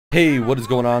Hey, what is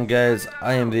going on, guys?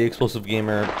 I am the Explosive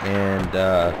Gamer, and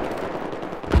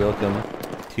welcome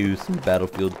to some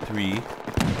Battlefield 3. We're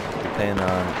playing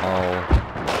on all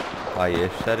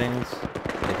high-ish settings.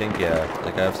 I think, yeah,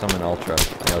 like I have some in Ultra.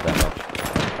 I know that much.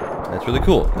 That's really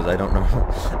cool, because I don't know.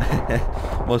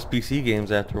 Most PC games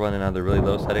I have to run in either really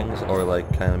low settings or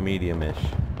like kind of medium-ish.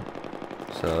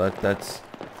 So that's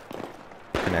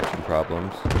connection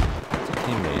problems. It's a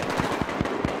teammate.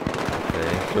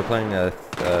 Okay, so we're playing a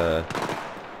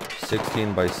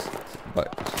 16 by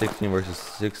 16 versus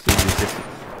 16 v 16.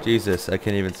 Jesus, I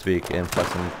can't even speak, and plus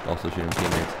I'm also shooting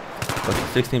teammates. But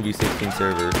 16 v 16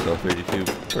 server, so 32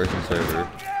 person server.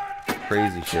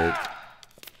 Crazy shit.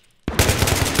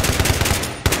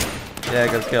 Yeah, I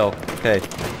got a kill. Okay.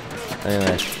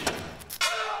 Anyway,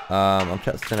 I'm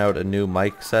testing out a new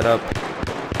mic setup.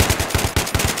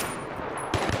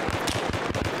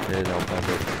 Okay, no, bump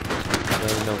it.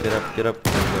 No, get up.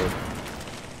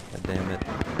 God damn it.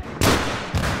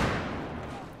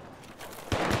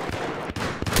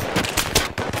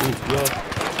 Ooh, yeah.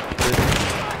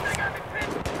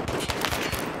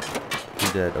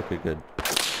 He's dead. Okay, good.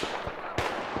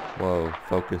 Whoa,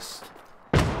 focused.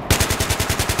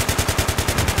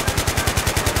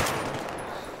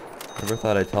 Never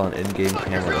thought I'd tell an in-game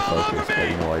camera to focus, but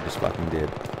you know I just fucking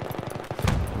did.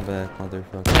 Come back,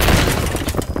 motherfucker.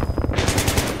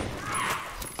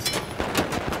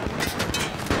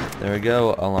 There we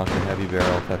go, unlock a heavy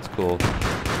barrel, that's cool.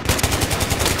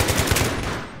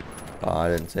 Oh, I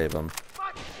didn't save him.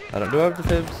 Do I have the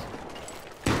fibs?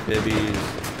 Fibbies.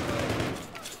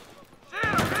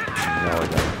 No, I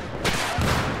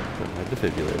don't have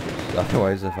defibrillators.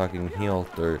 Otherwise, the fucking heal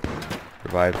or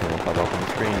revive him will pop up on the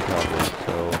screen probably,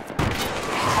 so.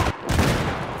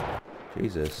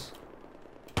 Jesus.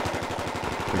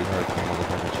 Pretty hard to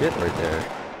motherfucking shit right there.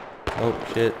 Oh,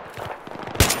 shit.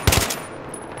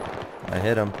 I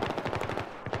hit him.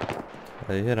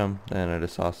 And I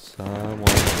just saw someone.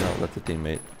 No, that's a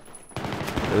teammate.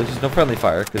 There was just no friendly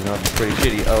fire because no, it's pretty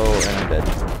shitty. Oh, and I'm dead.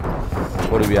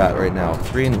 What are we at right now?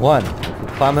 3 and 1.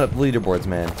 Climbing up the leaderboards,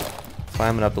 man.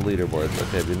 Climbing up the leaderboards.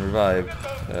 Okay, I've been revived.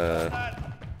 Oh,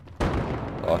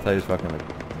 I thought he was fucking an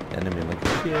enemy. I'm like,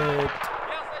 shit.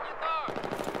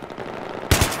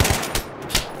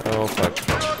 Oh, fuck.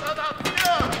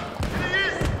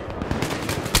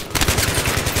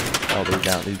 Oh,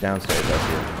 he's downstairs. I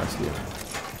see him.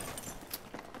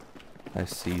 I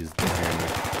seized him.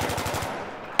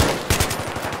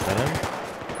 Is that him?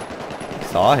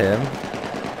 Saw him.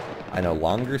 I no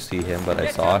longer see him, but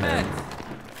I saw him.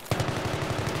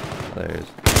 There's.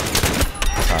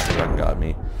 Ah, he fucking got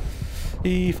me.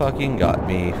 He fucking got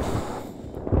me.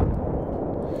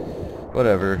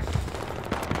 Whatever.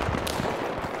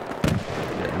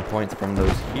 Getting points from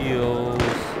those heals.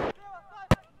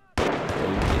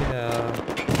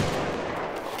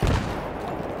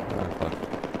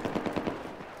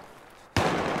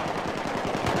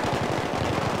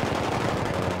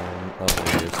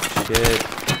 Shit.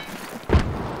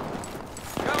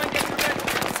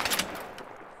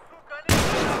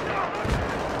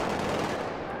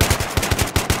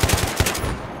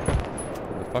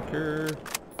 Motherfucker.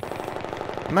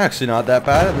 I'm actually not that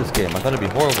bad at this game. I thought it'd be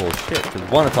horrible as shit. Because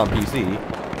one, it's on PC.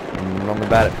 And I'm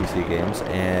bad at PC games.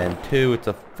 And two, it's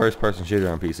a first-person shooter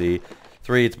on PC.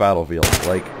 3, it's Battlefield.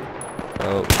 Like,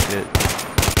 oh shit.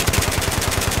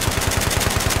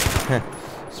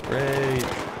 Spray.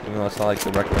 Even though it's not like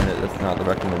that's not the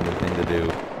recommended thing to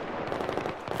do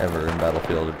ever in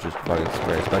Battlefield, or just fucking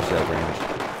spray, especially at range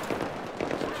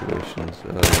situations.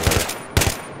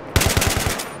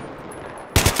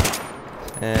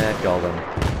 Killed him.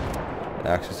 It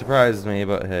actually surprises me,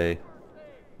 but hey.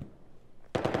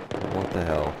 What the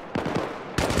hell?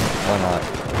 Why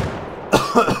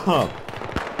not?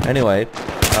 Anyway,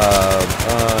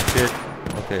 shit.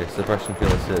 Okay, suppression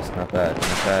kill assist, not bad.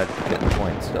 Not bad, getting the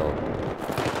point still.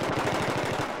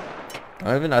 I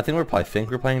think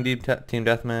we're playing Team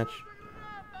Deathmatch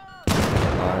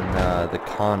on the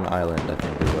Con Island, I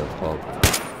think is what it's called.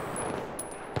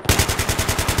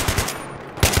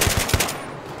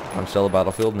 I'm still a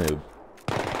Battlefield noob,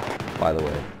 by the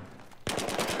way.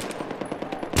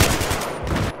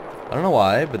 I don't know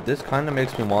why, but this kind of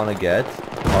makes me want to get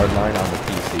Hardline on the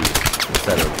PC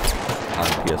instead of on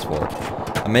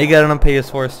PS4. I may get it on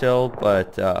PS4 still,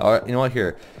 but you know what?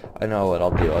 Here, I know what I'll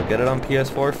do. I'll get it on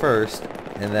PS4 first,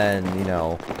 and then, you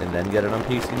know, and then get it on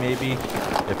PC maybe,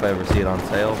 if I ever see it on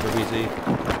sale for PC,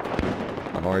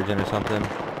 on Origin or something,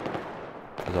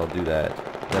 because I'll do that.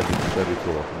 That'd be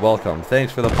cool. Welcome.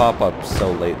 Thanks for the pop-up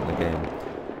so late in the game.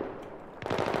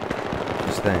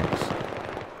 Just thanks.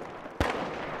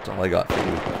 That's all I got for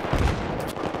you.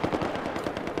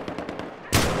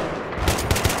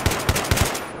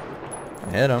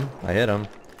 hit him. I hit him.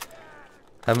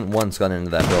 Haven't once gone into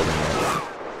that building yet.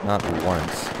 Not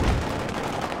once.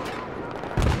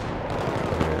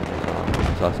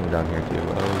 I saw some down here too.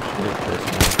 Oh shit, this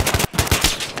one.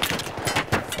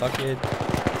 Fuck it.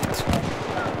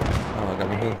 Oh, I got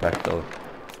my healing pack though.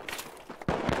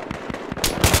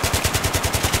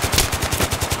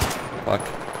 Fuck.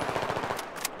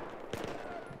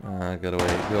 Get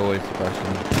away. Go away,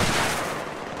 suppression.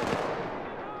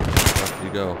 Where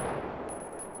you go?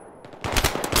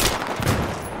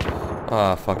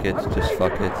 Ah, fuck it. Just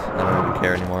fuck it. I don't even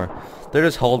care anymore. They're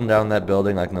just holding down that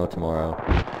building like no tomorrow.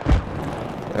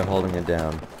 They're holding it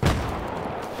down.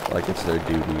 Like it's their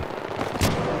duty. Duty.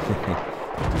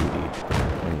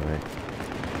 Anyway.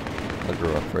 I'll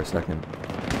grow up for a second.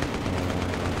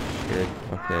 Shit.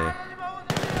 Okay.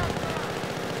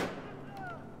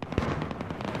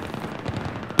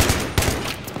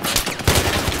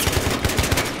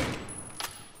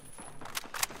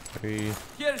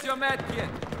 Here's your med kit.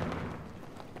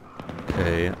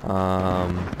 Okay, I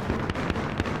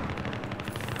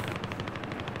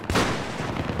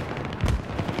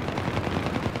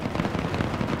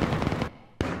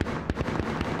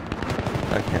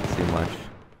can't see much.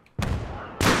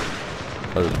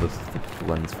 Because of this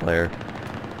lens flare.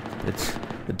 It's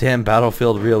the damn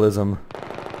Battlefield realism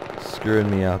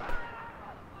screwing me up.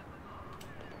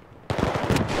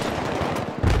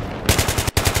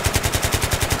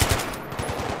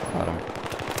 Got him.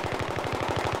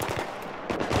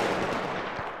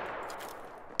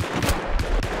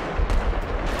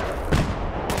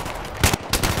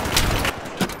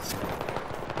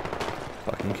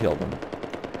 Fucking killed him.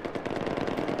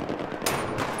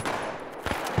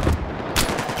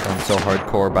 I'm so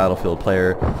hardcore Battlefield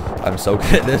player. I'm so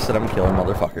good at this that I'm killing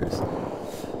motherfuckers.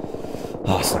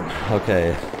 Awesome.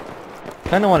 Okay.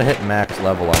 Kinda wanna hit max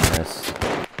level on this.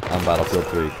 On Battlefield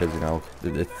 3, because, you know,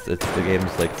 it's the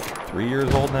game's like 3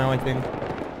 years old now, I think.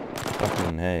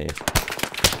 Fucking hey.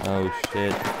 Oh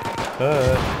shit.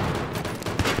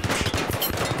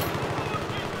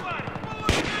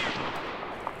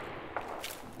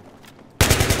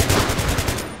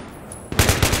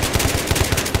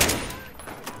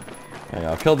 Okay,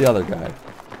 I'll kill the other guy.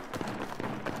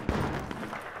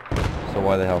 So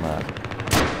why the hell not?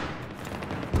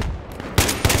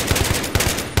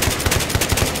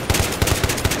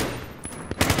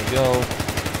 Go.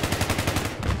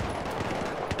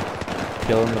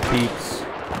 Killing the peeps.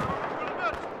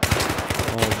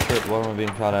 Oh shit, what am I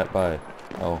being shot at by?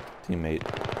 Oh, teammate.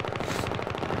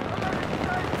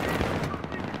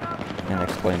 Can't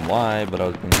explain why, but I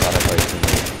was being shot at by a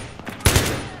teammate.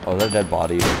 Oh, that dead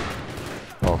body.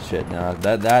 Oh shit, no,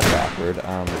 that's awkward.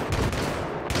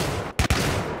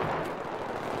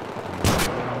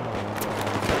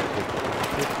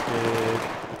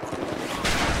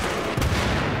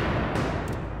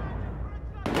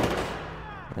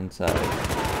 Inside.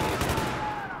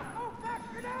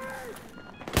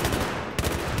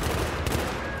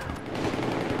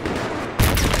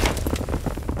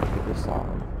 Get this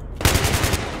on.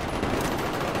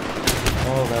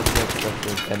 Oh, that's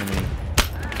the enemy.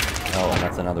 Oh, and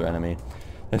that's another enemy.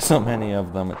 There's so many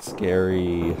of them, it's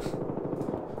scary.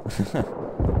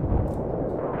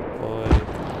 Boy.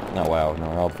 No, wow,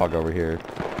 no, I'll fuck over here.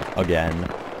 Again.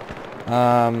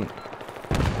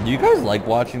 Do you guys like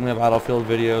watching the Battlefield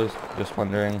videos? Just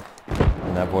wondering.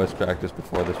 And that voice crack just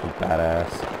before this was badass.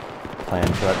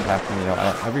 Planned for that to happen. You know,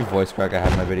 every voice crack I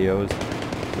have in my videos,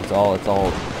 it's all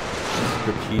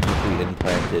strategically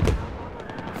implanted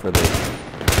for this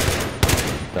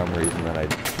dumb reason that I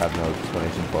have no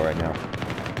explanation for right now.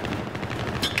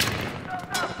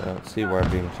 I don't see where I'm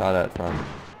being shot at from.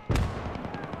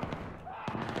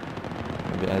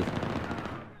 Maybe I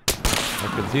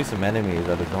can see some enemies,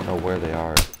 I just don't know where they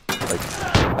are. Like,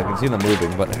 I can see them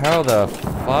moving, but how the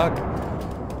fuck?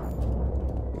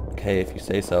 Okay, if you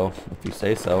say so. If you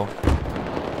say so.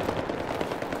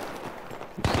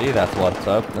 If you see that's what's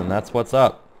up, then that's what's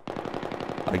up.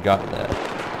 I got that.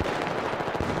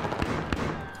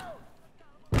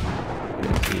 I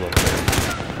didn't see what's there.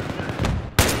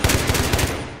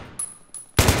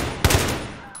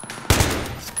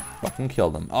 Fucking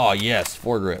killed them. Oh yes,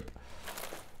 foregrip.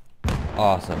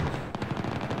 Awesome.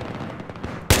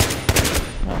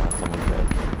 Oh, someone's dead.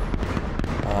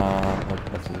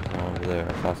 That's someone over there. I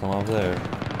saw someone over there.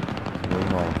 I'm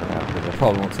moving on for now, because I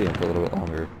probably won't see him for a little bit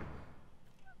longer.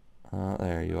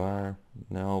 There you are.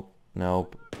 Nope.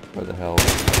 Nope. Where the hell?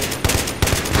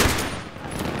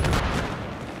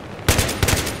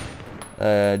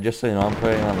 Just so you know, I'm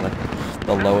putting on like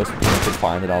the lowest ping I could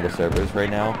find in all the servers right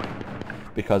now.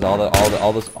 Because all the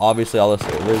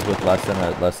servers with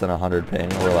less than 100 ping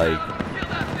were like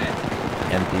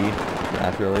empty,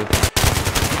 naturally.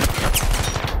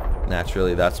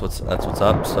 Naturally, that's what's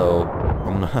up. So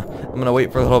I'm gonna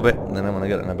wait for a little bit, and then I'm gonna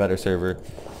get on a better server.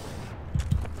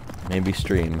 Maybe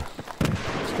stream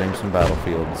some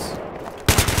Battlefields.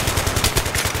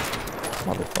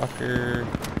 Motherfucker,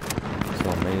 so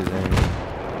amazing.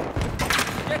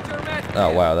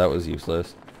 Oh wow, that was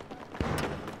useless.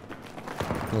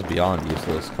 That was beyond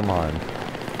useless. Come on.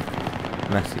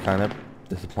 I'm actually kind of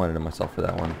disappointed in myself for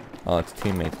that one. Oh, it's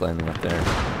teammates landing up there.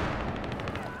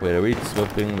 Wait, are we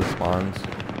swipping the spawns?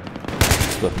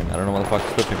 Swipping. I don't know what the fuck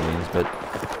swipping means, but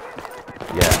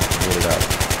yeah, load it up.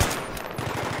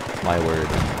 My word.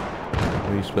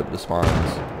 We swip the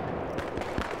spawns.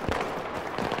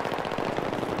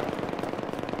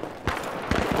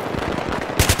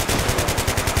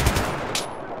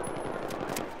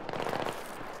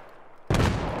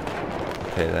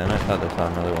 Okay, then I thought I saw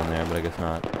another one there, but I guess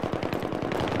not.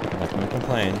 I'm not gonna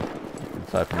complain.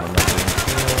 Aside from I'm not getting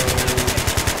killed.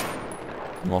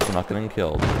 I'm also not getting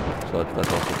killed, so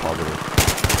that's also positive.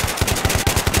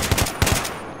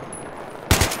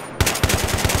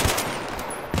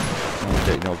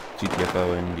 Okay, no, GTFO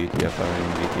in, GTFO in,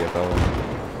 GTFO in.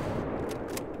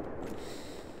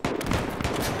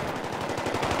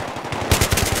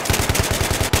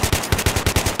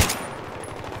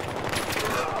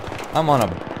 I'm on a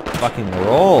fucking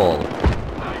roll.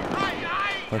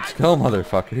 Let's go,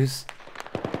 motherfuckers.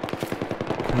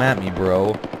 Come at me,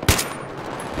 bro.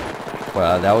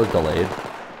 Wow, that was delayed.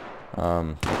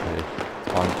 Okay.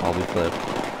 Spawn probably flip.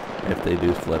 If they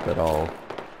do flip at all.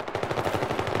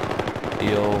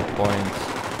 Heal points.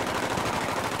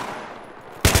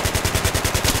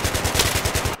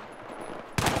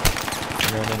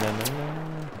 No.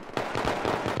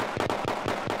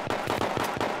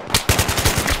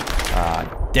 Ah,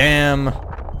 damn.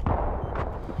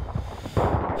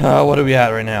 What are we at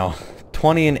right now?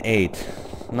 20 and 8.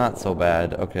 Not so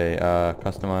bad. Okay,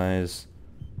 customize.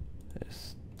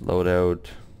 Loadout.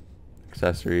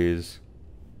 Accessories.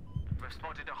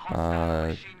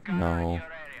 No.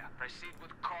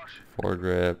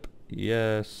 Foregrip.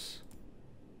 Yes.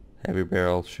 Heavy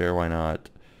barrel. Sure, why not?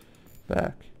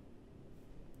 Back.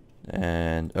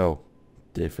 And, oh.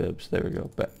 Defibs. There we go.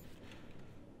 Back.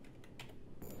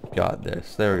 Got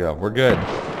this. There we go. We're good.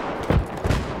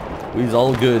 We's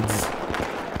all goods.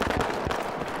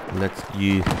 Let's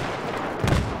get.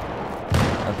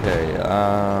 Okay,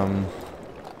 I'm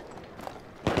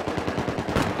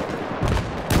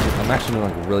actually doing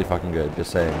like really fucking good,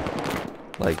 just saying.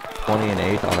 Like 20 and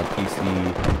 8 on a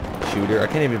PC shooter. I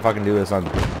can't even fucking do this on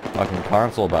fucking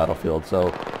console Battlefield,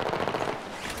 so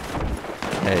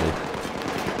hey.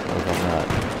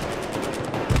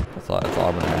 That's all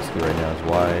I'm gonna ask you right now is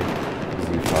why is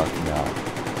he fucking out?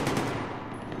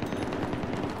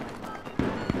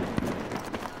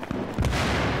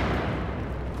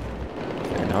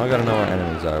 Now I gotta know where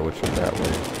enemies are, which is that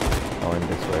way. Oh, in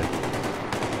this way.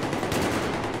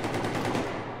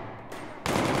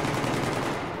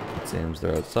 It seems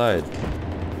they're outside.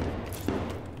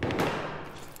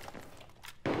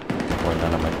 Or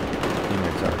none of my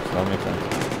teammates are, so that makes sense.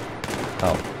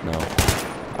 Oh, no.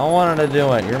 I wanted to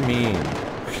do it, you're mean.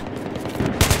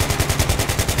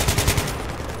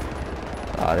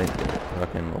 I didn't get it.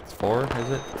 Fucking, what's 4, is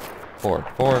it? 4.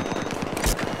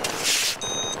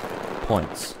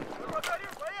 Points.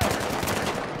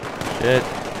 Shit.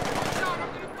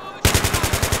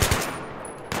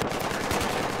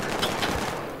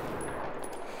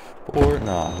 Or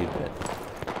no, he did.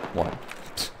 1.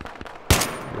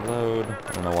 Reload.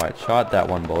 I don't know why it shot that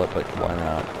one bullet, but why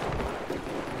not?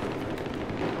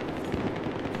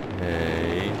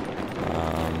 Okay.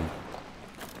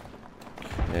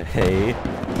 Okay.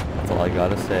 That's all I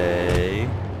gotta say.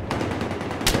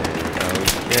 Okay. Oh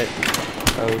shit.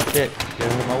 Oh shit, get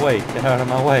out of my way, get out of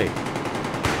my way.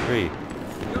 3.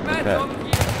 Okay.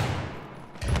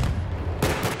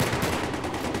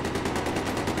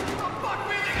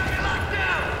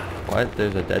 What?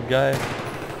 There's a dead guy?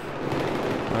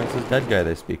 Where's this dead guy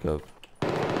they speak of?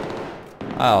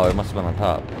 Oh, it must have been on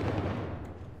top.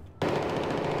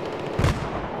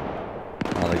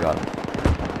 Oh, they got him.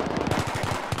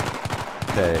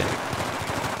 Okay.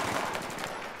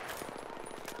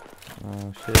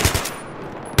 Oh shit.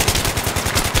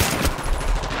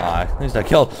 Ah, at least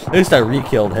I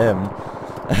re-killed him.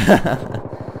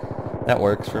 That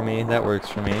works for me. That works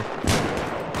for me.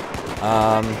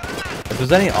 If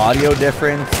there's any audio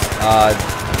difference,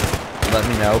 let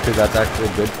me know, because that's actually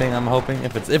a good thing. I'm hoping.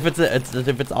 If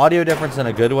it's audio difference in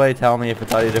a good way, tell me. If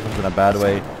it's audio difference in a bad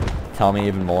way, tell me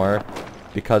even more.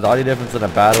 because audio difference in a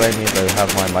bad way means I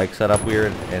have my mic set up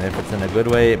weird, and if it's in a good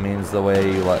way, it means the way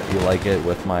you like it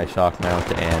with my shock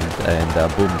mount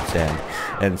and boom stand,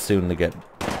 and soon to get,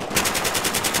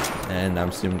 and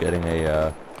I'm soon getting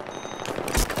a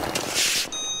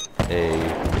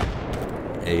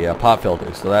pop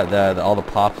filter, so that all the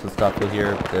pops and stuff you'll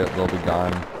hear, they'll be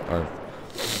gone or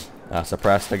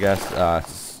suppressed, I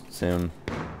guess, soon.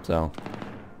 So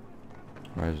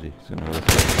where is he? He's gonna go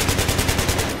this way.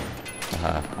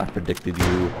 I predicted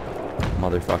you,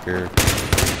 motherfucker.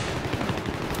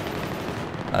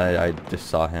 I just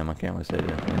saw him. I can't really say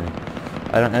that.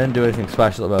 I didn't do anything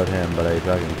special about him, but I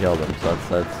fucking killed him. So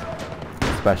that's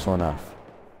special enough.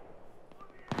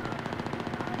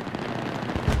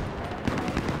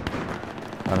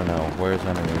 I don't know. Where's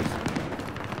enemies?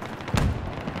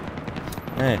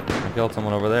 Hey, I killed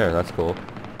someone over there. That's cool.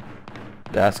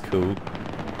 That's cool.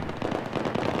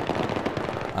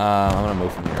 I'm gonna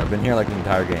move from here. I've been here like the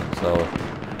entire game, so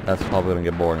that's probably gonna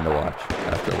get boring to watch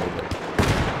after a little bit.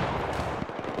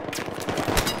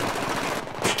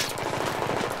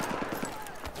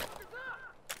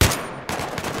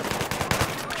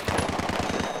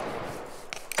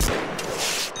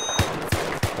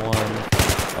 One.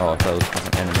 Oh, I thought it was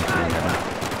an enemy shooting at him.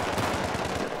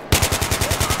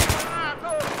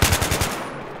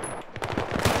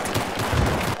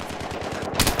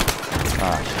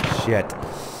 Ah, shit.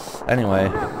 Anyway,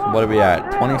 what are we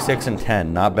at? 26 and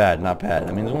 10. Not bad, not bad.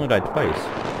 I mean, he's only died twice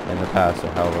in the past,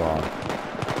 or however long.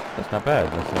 That's not bad.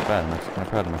 That's not bad. I'm actually kind of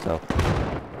proud of myself.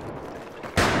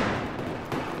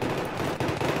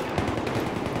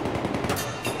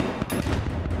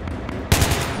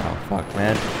 Oh, fuck,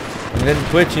 man. I'm getting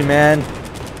twitchy, man.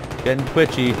 Getting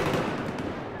twitchy.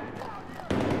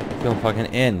 Feeling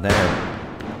fucking in there.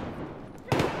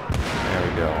 There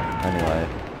we go. Anyway.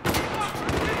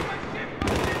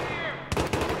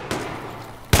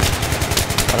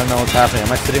 I don't know what's happening.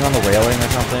 Am I sitting on the railing or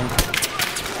something?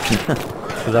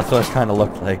 Because that's what it kind of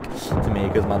looked like to me.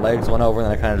 Because my legs went over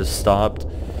and then I kind of just stopped.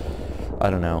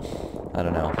 I don't know. I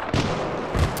don't know.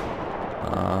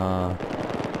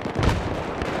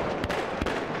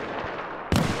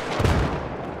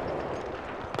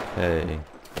 Okay.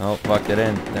 Oh, fuck, get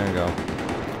in. There we go.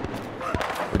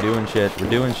 We're doing shit. We're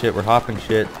doing shit. We're hopping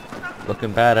shit.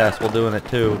 Looking badass. We're doing it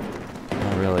too.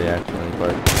 Not really, actually,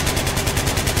 but...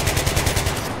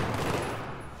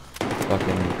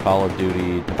 Fucking Call of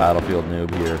Duty Battlefield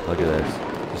noob here. Look at this.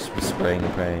 Just spraying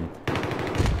and praying.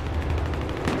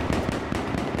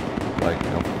 Like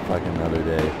no fucking other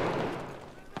day.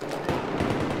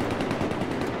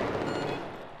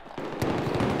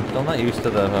 Still not used to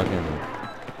the fucking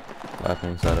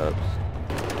weapon setups.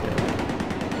 Okay.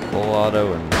 Full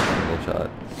auto and single shot.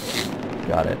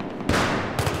 Got it.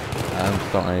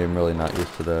 I'm really not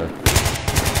used to the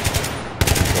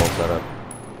control setup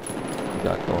we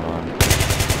got going on.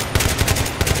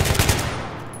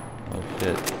 Oh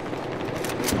shit.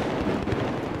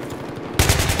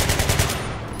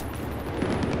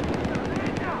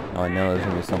 Oh, I know there's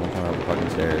gonna be someone coming up the fucking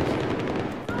stairs.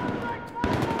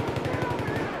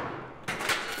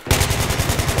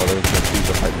 Oh, there's gonna be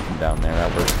a fight from down there. That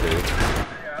works too.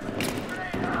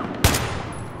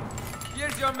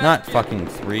 Not fucking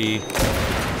 3.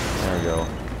 There we go.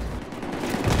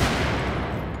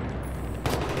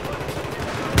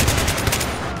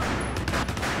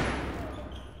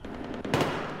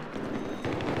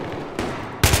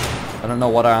 I don't know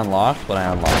what I unlocked, but I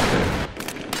unlocked it.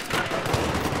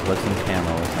 Listen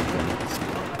camo or something.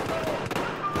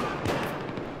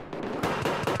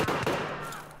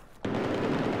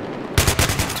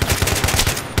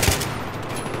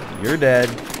 You're dead,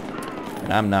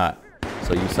 and I'm not,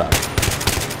 so you suck.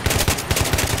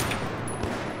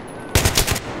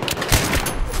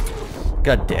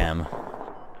 God damn.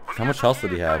 How much health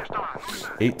did he have?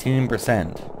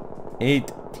 18%.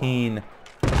 18%.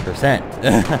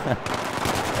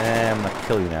 I'm gonna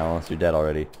kill you now unless you're dead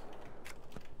already.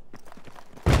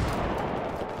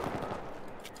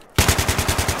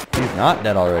 He's not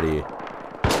dead already.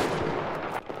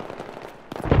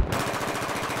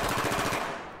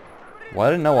 Why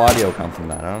didn't no audio come from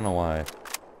that? I don't know why.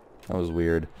 That was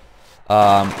weird.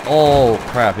 Oh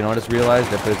crap, you know what I just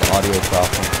realized? If there's audio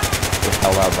problem with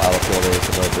how loud Battlefield is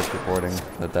about this recording,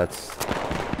 that's a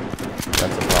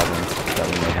problem that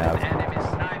we may have.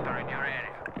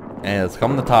 And let's come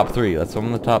in the top 3. Let's come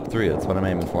in the top 3. That's what I'm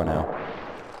aiming for now.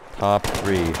 Top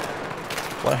 3.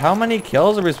 What? How many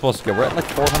kills are we supposed to get? We're at like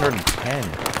 410. Is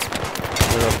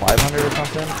it 500 or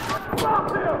something?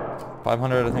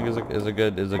 500, I think, is a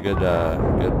good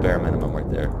bare minimum right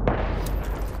there.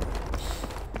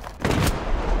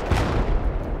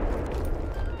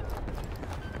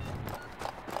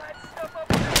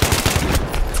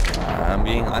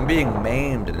 I'm being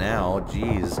maimed now.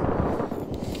 Jeez.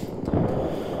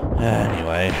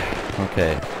 Anyway,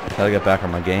 okay. Gotta get back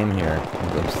on my game here.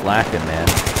 I'm slacking, man.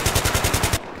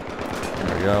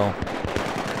 There we go.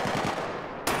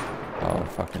 Oh,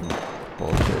 fucking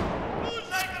bullshit.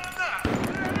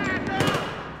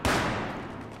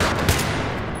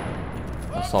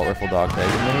 Assault rifle dog tag.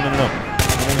 No.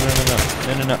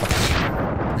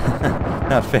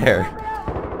 Not fair.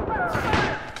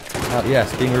 Oh,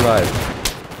 yes, being revived.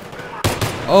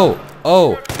 Oh,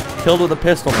 killed with a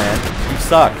pistol, man. You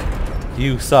suck.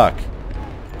 You suck.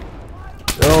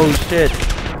 Oh shit.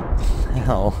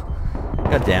 Hell.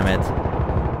 God damn it.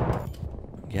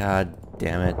 God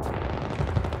damn it.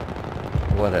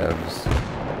 Whatevs.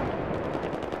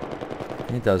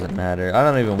 It doesn't matter. I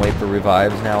don't even wait for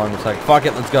revives now. I'm just like, fuck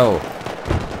it, let's go.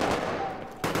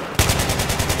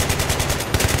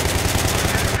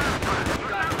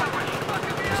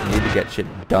 Just need to get shit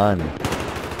done.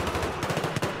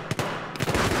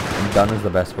 And done is the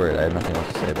best word. I have nothing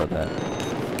else to say about that.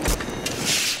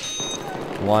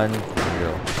 1, 0.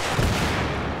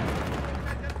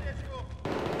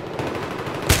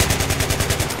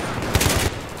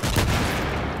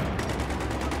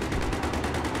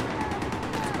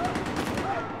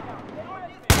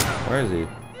 Where is he?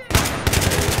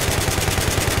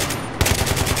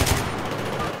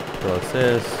 So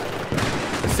assists.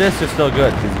 Assists are still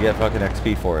good because you get fucking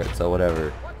XP for it, so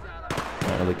whatever. I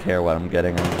don't really care what I'm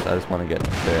getting. I just want to get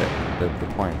the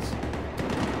points.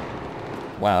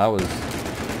 Wow, that was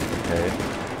okay.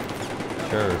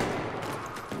 Sure.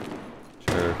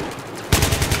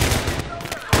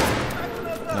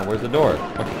 No, where's the door?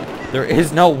 There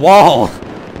is no wall.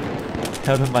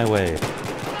 Out of my way.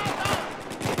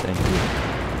 Thank you.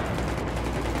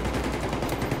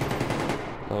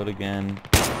 Load again.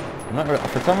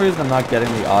 For some reason, I'm not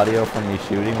getting the audio from me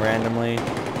shooting randomly.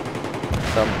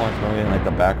 At some points, I'm getting like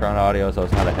the background audio, so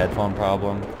it's not a headphone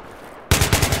problem.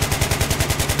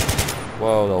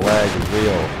 Whoa, the lag is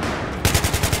real.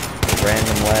 The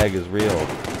random lag is real.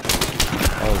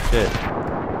 Oh shit!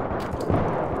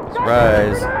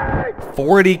 Surprise!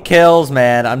 40 kills,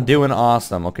 man. I'm doing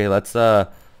awesome. Okay, let's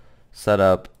set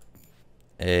up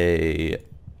a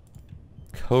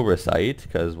Cobra site,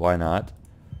 because why not?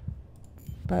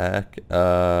 Back,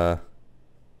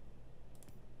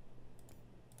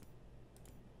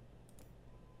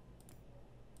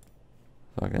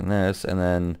 fucking this, and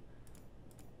then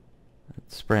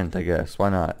sprint, I guess. Why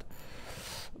not?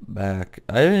 Back.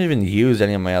 I haven't even used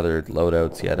any of my other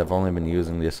loadouts yet. I've only been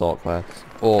using the assault class.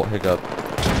 Oh, hiccup.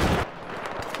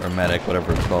 Or medic,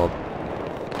 whatever it's called.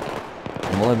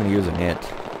 I've only been using it.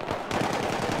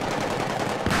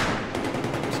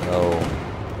 So,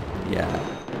 yeah.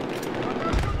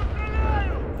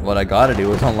 What I gotta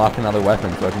do is unlock another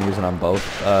weapon so I can use it on both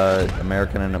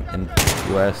American and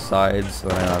US sides, so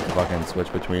then I don't have to fucking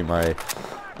switch between my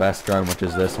best gun, which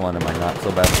is this one, and my not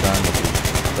so best gun, which is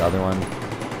the other one.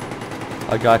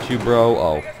 I got you, bro.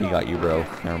 Oh, he got you, bro.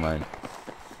 Never mind.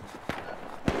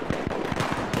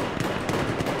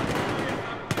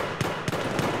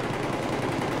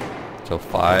 So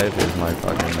 5 is my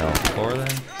fucking no. 4 then?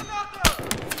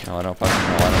 No, I don't fucking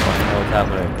know. I don't fucking know what's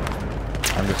happening.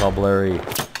 I'm just all blurry.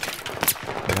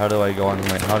 But how do I go on?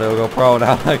 How do I go prone?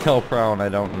 How do I go prone? I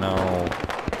don't know.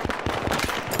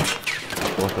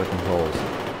 Both the controls.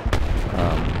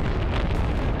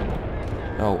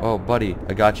 Oh, buddy,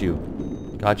 I got you.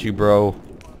 Got you, bro.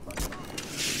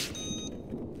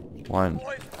 1.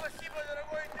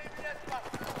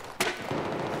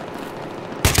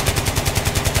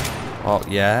 Oh,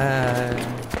 yeah.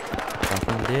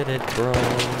 Fucking did it, bro.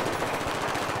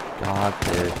 Got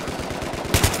this.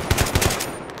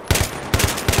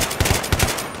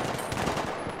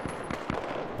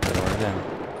 Where are you?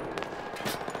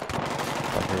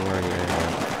 Fucker, where are you?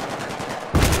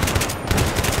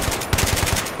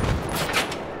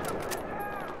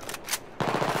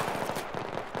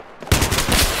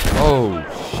 Oh,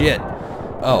 shit.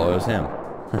 Oh, it was him.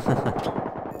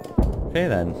 Okay,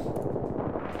 then.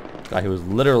 Guy who was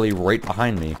literally right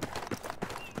behind me.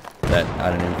 That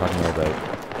I didn't even fucking know about.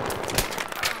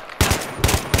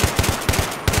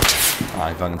 Oh,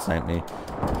 he fucking sniped me.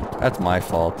 That's my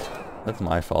fault. That's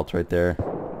my fault right there.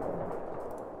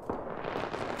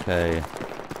 Okay.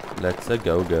 Let's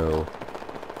go.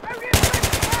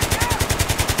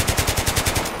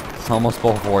 Almost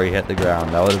before he hit the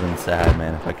ground. That would have been sad,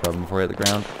 man, if I killed him before he hit the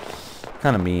ground.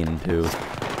 Kind of mean, too.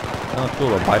 Oh,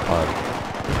 cool, a bipod.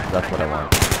 That's what I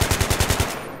want.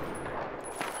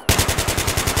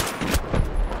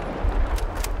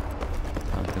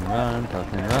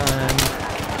 Fucking run.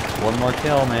 One more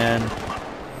kill, man.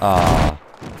 Ah,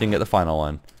 didn't get the final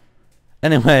one.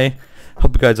 Anyway,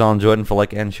 hope you guys all enjoyed, and if you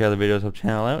like and share the videos, help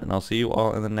channel out, and I'll see you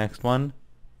all in the next one.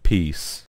 Peace.